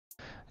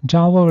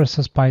Java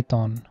versus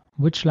Python.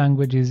 Which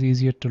language is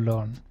easier to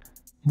learn?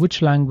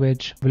 Which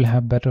language will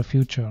have better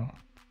future?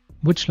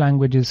 Which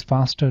language is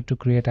faster to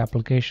create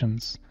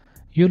applications?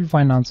 You'll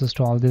find answers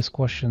to all these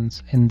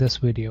questions in this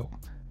video.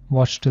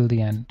 Watch till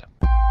the end.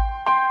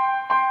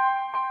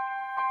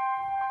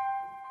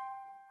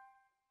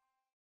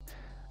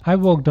 I've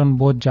worked on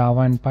both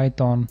Java and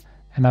Python,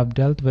 and I've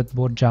dealt with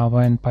both Java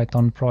and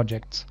Python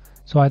projects,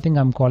 so I think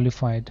I'm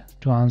qualified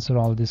to answer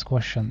all these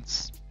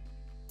questions.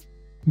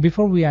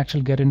 Before we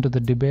actually get into the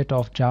debate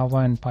of Java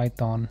and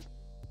Python,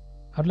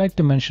 I'd like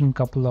to mention a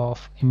couple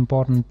of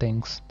important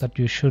things that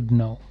you should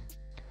know.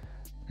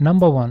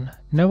 Number one,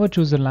 never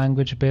choose a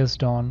language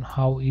based on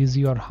how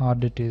easy or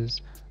hard it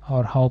is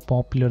or how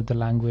popular the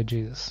language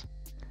is.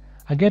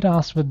 I get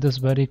asked with this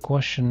very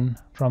question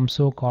from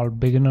so-called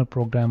beginner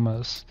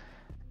programmers,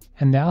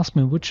 and they ask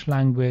me which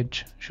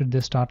language should they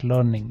start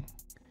learning.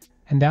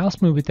 And they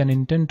ask me with an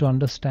intent to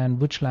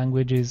understand which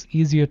language is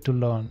easier to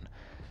learn.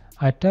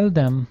 I tell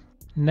them,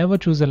 never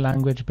choose a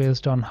language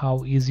based on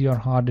how easy or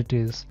hard it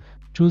is.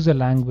 Choose a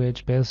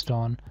language based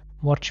on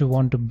what you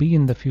want to be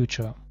in the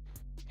future.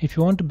 If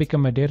you want to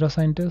become a data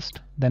scientist,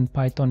 then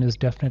Python is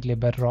definitely a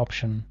better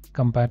option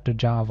compared to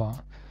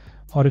Java.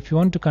 Or if you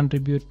want to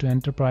contribute to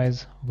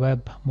enterprise,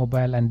 web,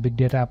 mobile, and big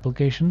data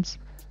applications,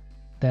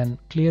 then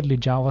clearly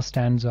Java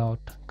stands out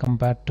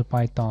compared to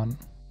Python.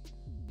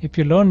 If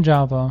you learn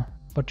Java,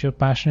 but you're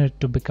passionate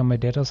to become a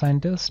data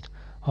scientist,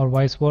 or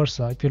vice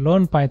versa, if you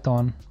learn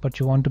Python but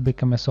you want to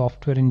become a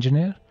software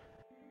engineer,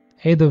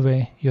 either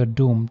way you're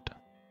doomed.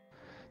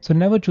 So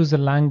never choose a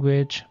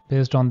language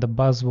based on the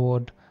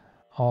buzzword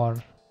or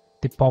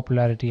the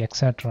popularity,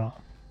 etc.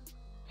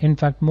 In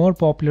fact, more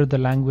popular the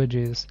language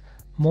is,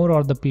 more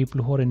are the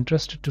people who are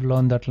interested to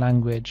learn that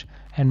language,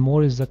 and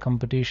more is the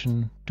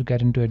competition to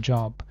get into a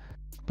job.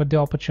 But the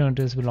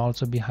opportunities will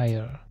also be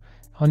higher.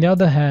 On the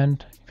other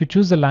hand, if you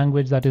choose a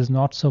language that is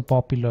not so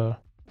popular,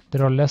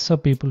 there are lesser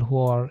people who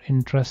are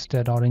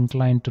interested or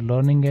inclined to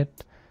learning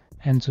it,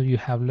 and so you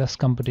have less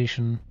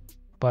competition,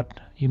 but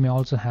you may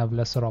also have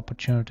lesser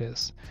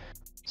opportunities.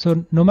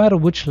 So no matter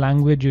which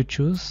language you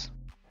choose,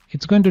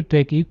 it's going to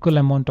take equal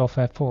amount of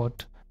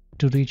effort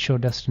to reach your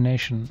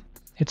destination.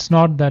 It's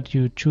not that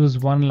you choose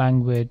one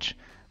language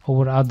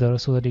over other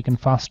so that you can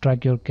fast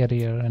track your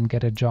career and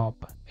get a job.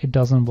 It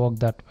doesn't work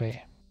that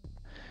way.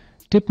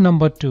 Tip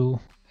number 2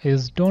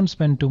 is don't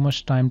spend too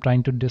much time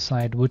trying to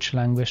decide which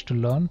language to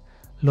learn.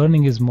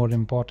 Learning is more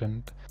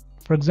important.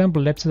 For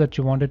example, let's say that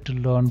you wanted to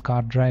learn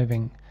car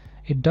driving.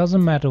 It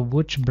doesn't matter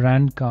which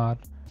brand car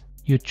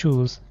you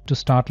choose to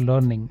start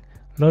learning.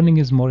 Learning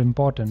is more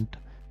important.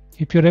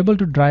 If you're able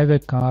to drive a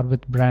car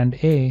with brand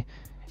A,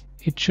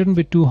 it shouldn't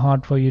be too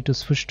hard for you to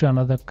switch to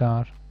another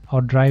car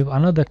or drive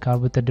another car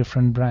with a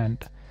different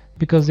brand,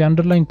 because the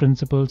underlying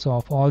principles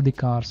of all the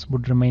cars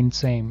would remain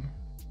same.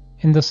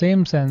 In the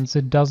same sense,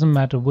 it doesn't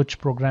matter which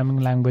programming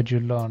language you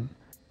learn.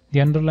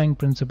 The underlying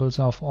principles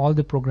of all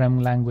the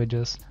programming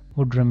languages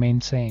would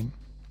remain same.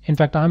 In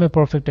fact, I'm a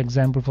perfect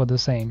example for the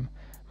same.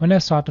 When I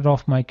started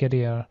off my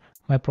career,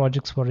 my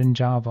projects were in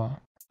Java,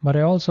 but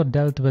I also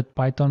dealt with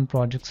Python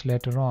projects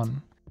later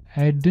on.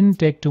 And it didn't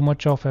take too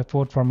much of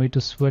effort for me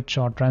to switch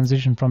or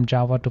transition from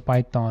Java to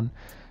Python.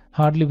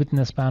 Hardly within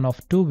a span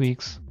of 2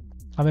 weeks,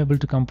 I'm able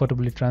to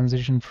comfortably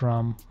transition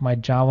from my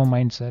Java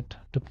mindset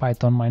to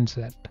Python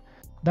mindset.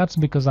 That's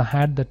because I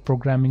had that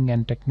programming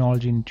and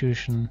technology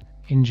intuition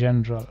in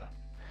general.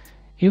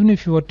 Even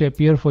if you were to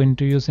appear for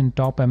interviews in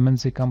top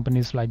MNC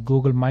companies like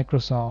Google,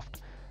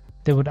 Microsoft,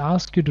 they would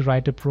ask you to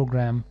write a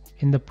program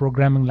in the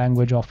programming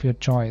language of your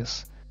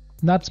choice.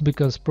 That's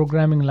because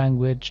programming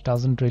language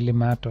doesn't really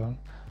matter.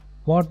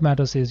 What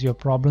matters is your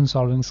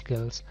problem-solving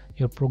skills,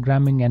 your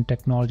programming and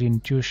technology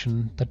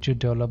intuition that you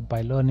develop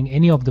by learning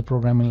any of the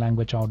programming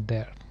language out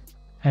there.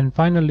 And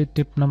finally,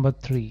 tip number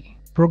 3.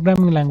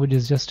 Programming language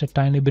is just a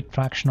tiny bit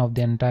fraction of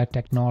the entire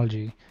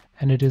technology,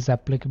 and it is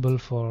applicable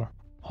for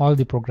all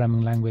the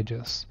programming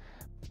languages.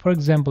 For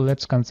example,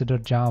 let's consider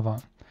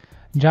Java.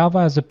 Java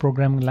as a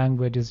programming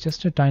language is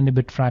just a tiny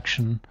bit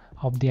fraction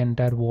of the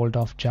entire world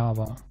of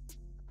Java.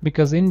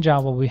 Because in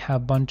Java we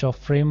have a bunch of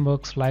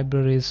frameworks,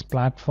 libraries,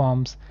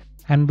 platforms,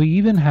 and we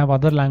even have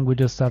other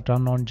languages that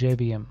run on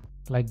JVM,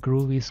 like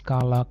Groovy,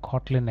 Scala,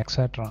 Kotlin,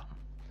 etc.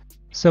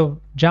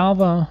 So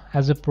Java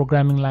as a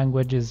programming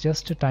language is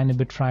just a tiny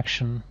bit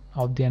fraction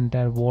of the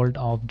entire world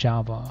of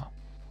Java.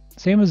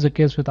 Same is the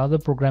case with other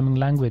programming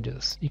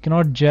languages. You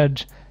cannot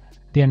judge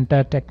the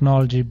entire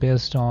technology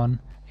based on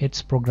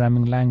its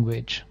programming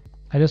language.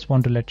 I just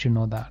want to let you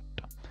know that.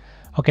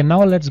 Okay,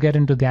 now let's get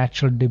into the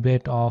actual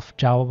debate of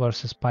Java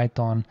versus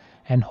Python,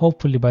 and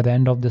hopefully by the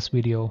end of this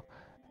video,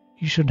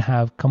 you should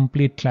have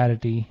complete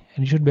clarity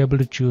and you should be able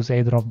to choose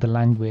either of the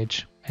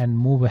language and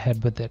move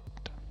ahead with it.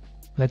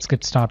 Let's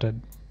get started.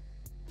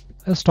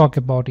 Let's talk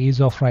about ease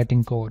of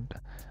writing code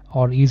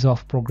or ease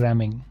of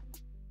programming.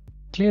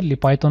 Clearly,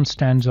 Python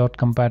stands out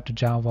compared to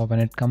Java when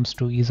it comes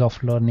to ease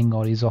of learning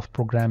or ease of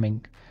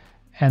programming,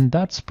 and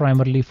that's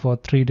primarily for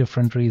 3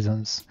 different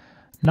reasons.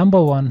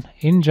 Number 1,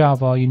 in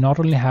Java, you not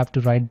only have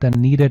to write the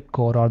needed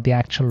code or the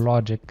actual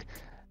logic,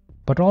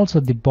 but also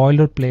the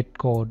boilerplate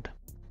code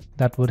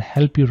that would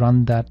help you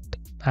run that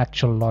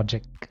actual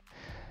logic.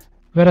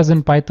 Whereas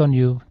in Python,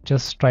 you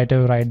just try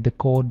to write the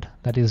code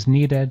that is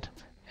needed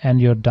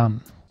and you're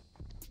done.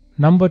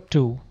 Number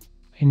 2,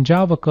 in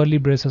Java, curly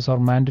braces are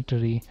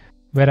mandatory,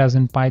 whereas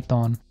in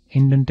Python,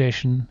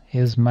 indentation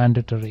is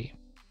mandatory.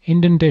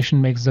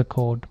 Indentation makes the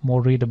code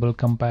more readable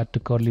compared to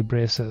curly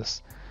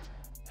braces,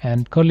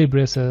 and curly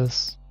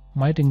braces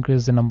might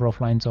increase the number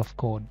of lines of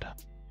code.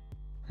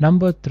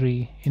 Number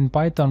 3, in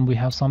Python we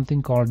have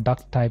something called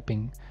duck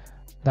typing.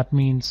 That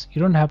means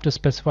you don't have to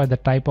specify the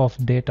type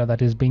of data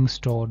that is being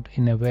stored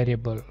in a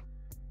variable,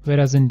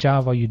 whereas in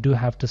Java you do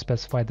have to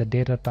specify the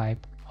data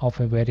type of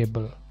a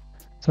variable.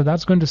 So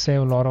that's going to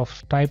save a lot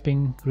of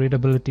typing,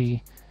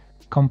 readability,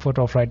 comfort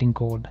of writing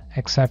code,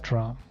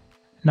 etc.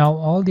 Now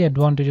all the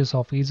advantages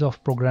of ease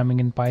of programming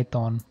in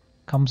Python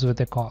comes with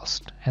a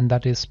cost, and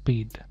that is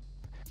speed.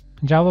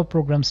 Java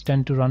programs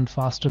tend to run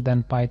faster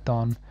than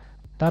Python.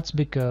 That's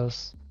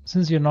because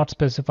since you're not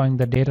specifying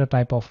the data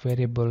type of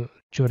variable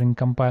during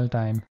compile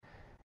time,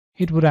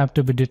 it would have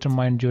to be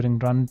determined during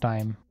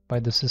runtime by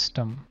the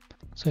system.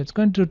 So it's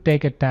going to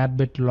take a tad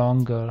bit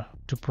longer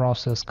to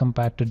process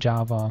compared to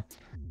Java.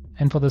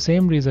 And for the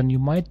same reason, you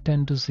might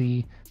tend to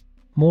see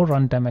more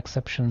runtime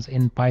exceptions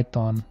in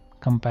Python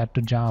compared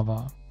to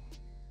Java.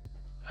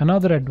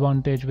 Another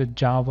advantage with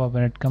Java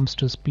when it comes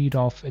to speed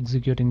of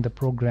executing the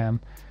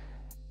program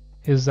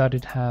is that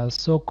it has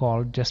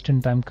so-called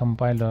just-in-time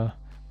compiler,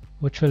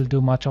 which will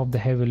do much of the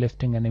heavy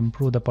lifting and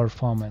improve the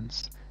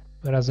performance.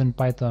 Whereas in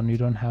Python you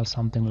don't have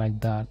something like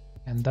that,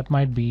 and that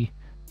might be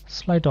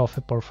slight of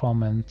a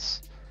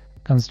performance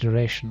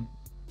consideration.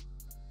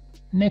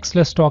 Next,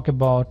 let's talk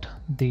about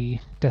the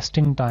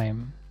testing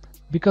time.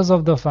 Because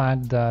of the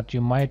fact that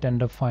you might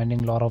end up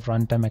finding a lot of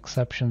runtime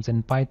exceptions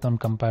in Python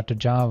compared to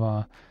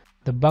Java,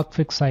 the bug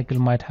fix cycle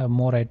might have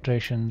more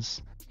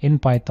iterations in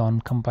Python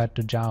compared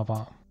to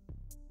Java.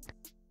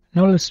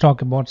 Now let's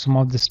talk about some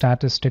of the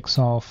statistics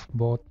of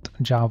both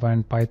Java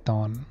and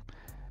Python.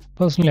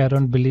 Personally, I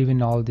don't believe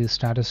in all these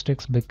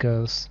statistics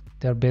because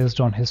they're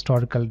based on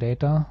historical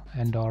data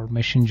and are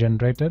machine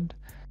generated.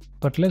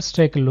 But let's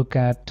take a look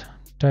at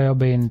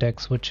Toyobe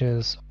index, which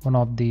is one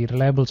of the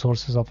reliable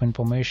sources of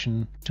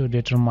information to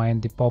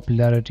determine the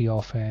popularity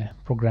of a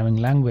programming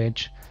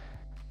language.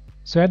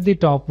 So at the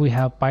top we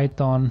have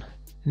Python.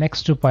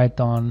 Next to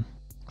Python,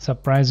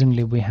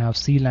 surprisingly, we have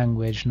C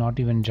language, not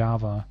even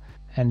Java,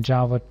 and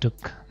Java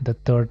took the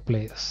 3rd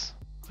place,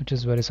 which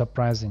is very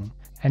surprising.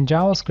 And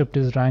JavaScript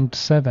is ranked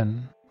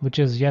 7, which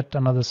is yet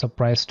another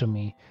surprise to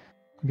me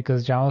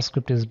because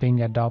JavaScript is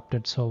being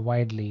adopted so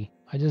widely.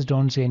 I just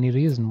don't see any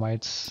reason why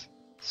it's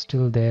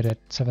still there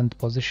at 7th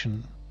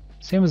position.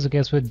 Same is the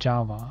case with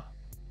Java.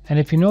 And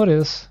if you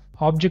notice,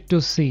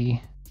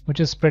 Objective-C, which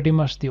is pretty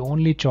much the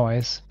only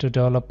choice to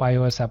develop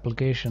iOS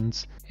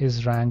applications,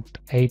 is ranked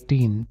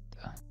 18th.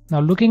 Now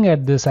looking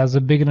at this as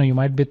a beginner, you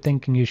might be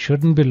thinking you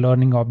shouldn't be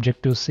learning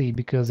Objective-C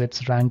because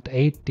it's ranked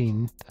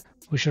 18th.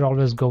 We should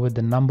always go with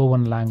the number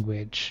 1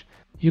 language.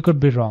 You could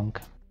be wrong.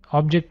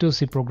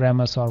 Objective-C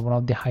programmers are one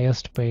of the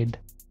highest paid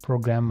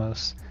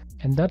programmers.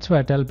 And that's why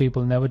I tell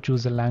people never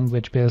choose a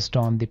language based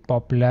on the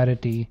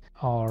popularity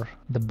or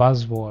the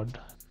buzzword.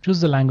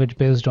 Choose the language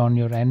based on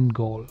your end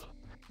goal.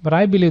 But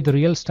I believe the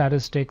real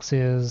statistics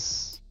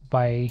is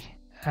by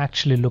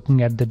actually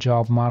looking at the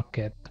job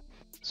market.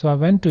 So I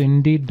went to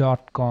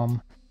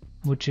Indeed.com,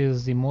 which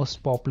is the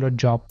most popular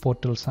job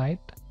portal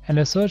site, and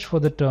I searched for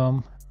the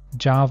term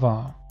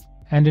Java,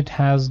 and it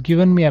has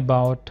given me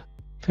about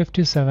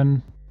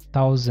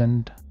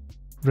 57,000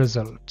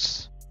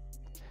 results.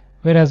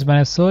 Whereas when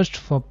I searched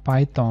for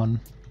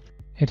Python,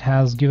 it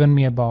has given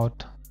me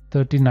about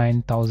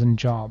 39,000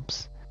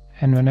 jobs.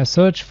 And when I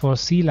search for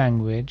C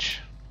language,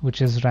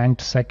 which is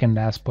ranked 2nd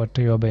as per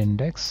Toyobe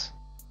index,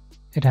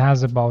 it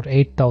has about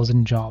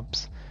 8,000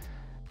 jobs.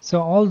 So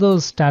all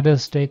those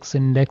statistics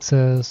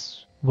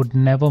indexes would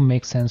never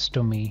make sense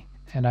to me,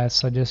 and I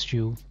suggest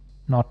you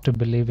not to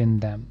believe in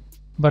them.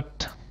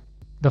 But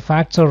the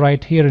facts are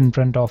right here in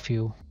front of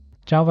you.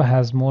 Java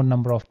has more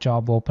number of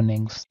job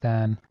openings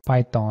than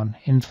Python.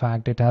 In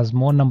fact, it has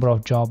more number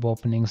of job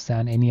openings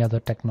than any other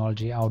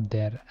technology out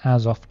there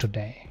as of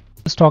today.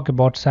 Let's talk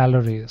about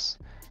salaries.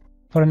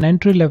 For an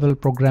entry-level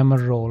programmer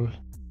role,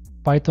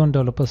 Python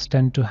developers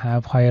tend to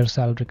have higher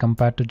salary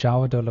compared to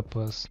Java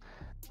developers.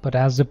 But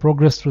as they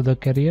progress through their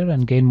career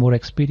and gain more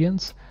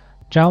experience,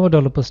 Java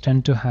developers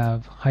tend to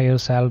have higher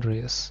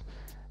salaries,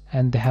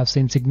 and they have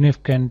seen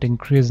significant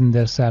increase in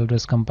their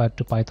salaries compared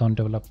to Python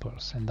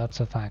developers, and that's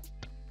a fact.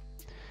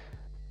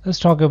 Let's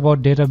talk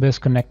about database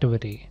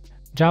connectivity.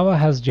 Java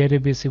has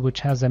JDBC,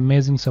 which has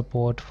amazing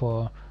support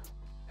for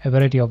a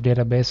variety of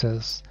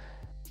databases,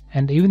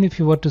 and even if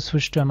you were to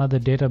switch to another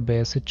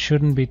database, it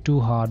shouldn't be too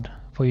hard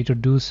for you to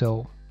do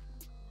so.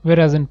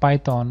 Whereas in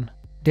Python,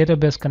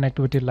 database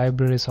connectivity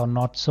libraries are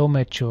not so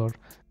mature,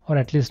 or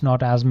at least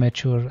not as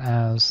mature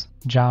as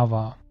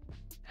Java.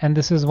 And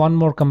this is one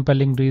more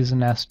compelling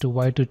reason as to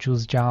why to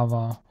choose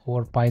Java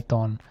over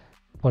Python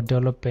for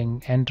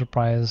developing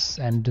enterprise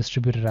and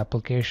distributed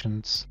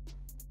applications.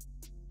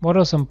 What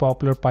are some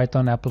popular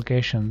Python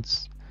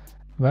applications?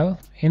 Well,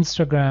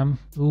 Instagram,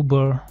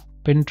 Uber,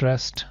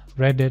 Pinterest,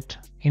 Reddit,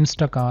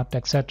 Instacart,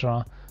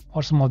 etc.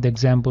 are some of the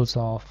examples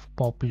of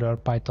popular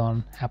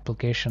Python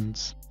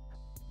applications.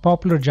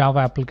 Popular Java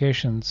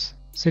applications: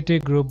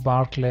 Citigroup,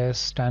 Barclays,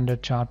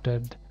 Standard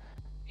Chartered,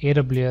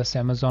 AWS,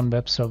 Amazon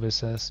Web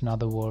Services, in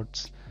other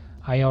words,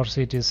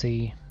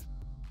 IRCTC,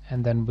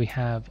 and then we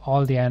have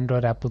all the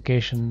Android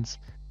applications,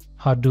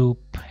 Hadoop,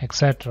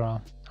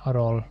 etc. are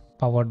all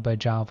powered by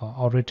Java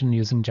or written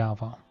using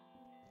Java.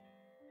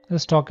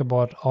 Let's talk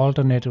about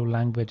alternative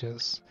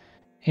languages.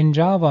 In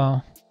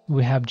Java,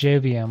 we have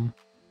JVM,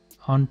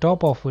 on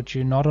top of which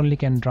you not only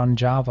can run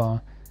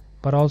Java,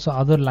 but also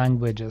other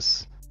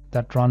languages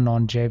that run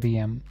on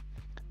JVM.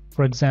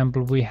 For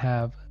example, we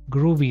have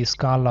Groovy,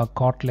 Scala,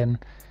 Kotlin,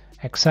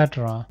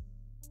 etc.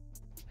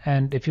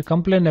 And if you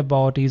complain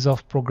about ease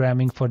of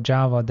programming for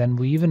Java, then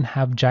we even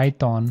have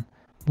Jython,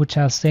 which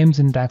has same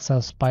syntax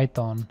as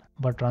Python,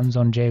 but runs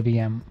on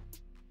JVM.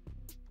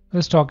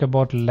 Let's talk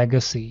about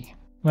legacy.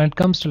 When it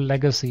comes to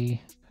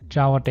legacy,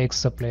 Java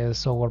takes the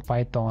place over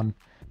Python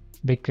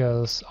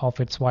because of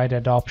its wide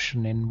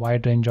adoption in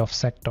wide range of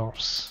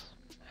sectors.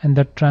 And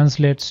that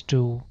translates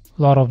to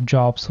a lot of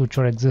jobs which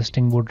are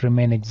existing would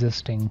remain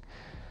existing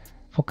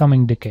for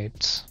coming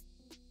decades.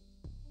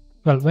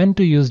 Well, when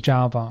to use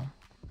Java?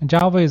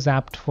 Java is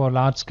apt for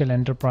large-scale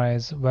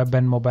enterprise web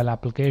and mobile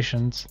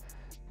applications,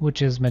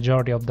 which is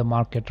majority of the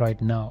market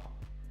right now.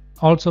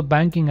 Also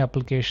banking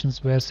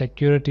applications where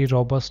security,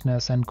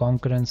 robustness and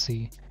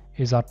concurrency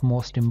is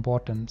utmost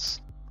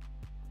importance.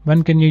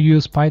 When can you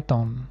use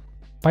Python?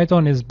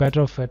 Python is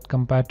better fit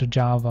compared to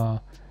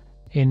Java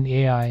in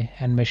AI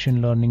and machine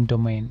learning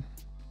domain.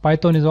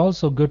 Python is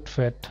also good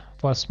fit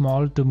for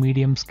small to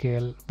medium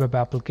scale web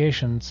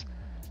applications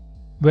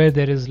where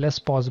there is less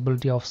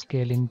possibility of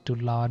scaling to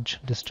large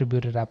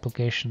distributed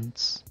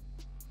applications.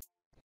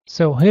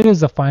 So here is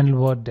the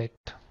final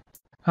verdict.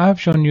 I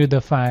have shown you the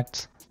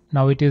facts.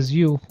 Now it is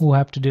you who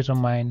have to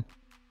determine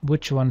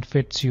which one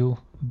fits you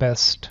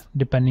best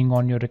depending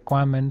on your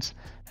requirements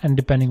and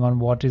depending on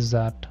what is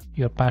that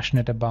you're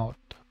passionate about.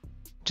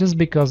 Just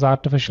because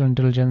artificial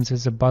intelligence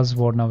is a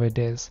buzzword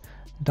nowadays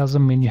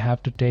doesn't mean you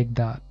have to take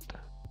that.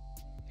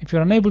 If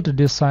you're unable to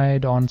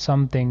decide on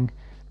something,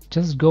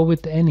 just go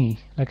with any.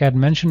 Like I had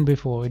mentioned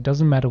before, it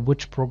doesn't matter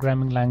which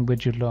programming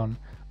language you learn.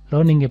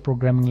 Learning a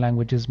programming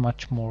language is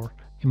much more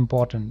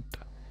important.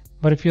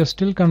 But if you're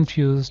still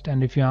confused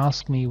and if you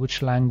ask me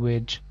which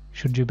language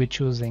should you be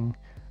choosing,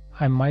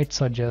 I might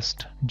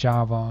suggest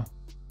Java,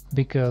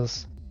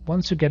 because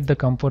once you get the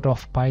comfort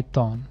of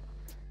Python,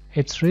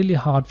 it's really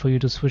hard for you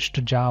to switch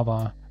to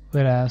Java,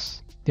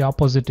 whereas the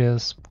opposite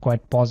is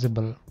quite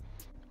possible.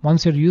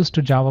 Once you're used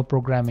to Java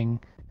programming,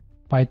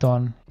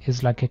 Python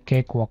is like a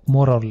cakewalk,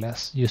 more or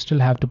less. You still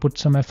have to put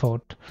some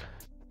effort,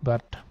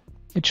 but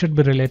it should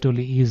be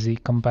relatively easy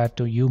compared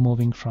to you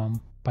moving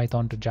from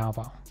Python to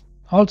Java.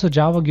 Also,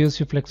 Java gives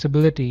you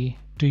flexibility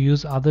to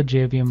use other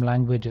JVM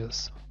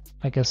languages.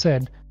 Like I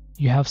said,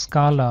 you have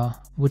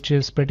Scala, which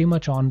is pretty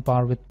much on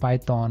par with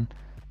Python,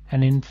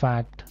 and in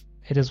fact,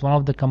 it is one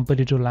of the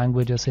competitive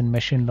languages in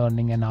machine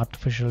learning and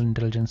artificial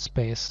intelligence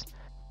space.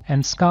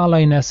 And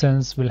Scala, in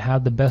essence, will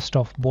have the best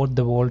of both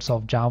the worlds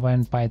of Java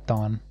and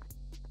Python.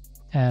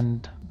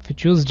 And if you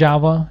choose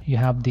Java, you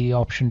have the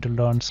option to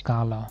learn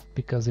Scala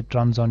because it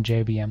runs on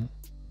JVM.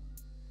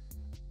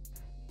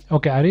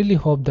 Okay, I really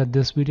hope that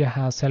this video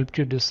has helped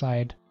you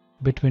decide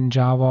between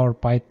Java or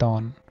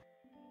Python.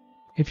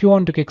 If you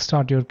want to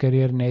kickstart your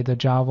career in either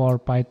Java or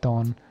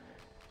Python,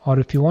 or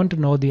if you want to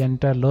know the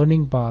entire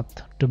learning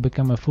path to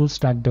become a full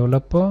stack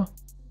developer,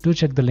 do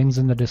check the links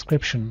in the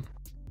description.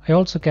 I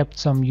also kept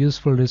some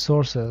useful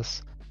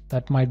resources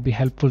that might be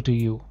helpful to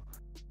you.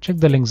 Check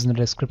the links in the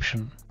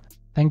description.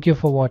 Thank you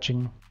for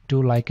watching.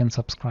 Do like and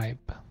subscribe.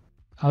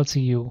 I'll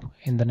see you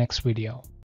in the next video.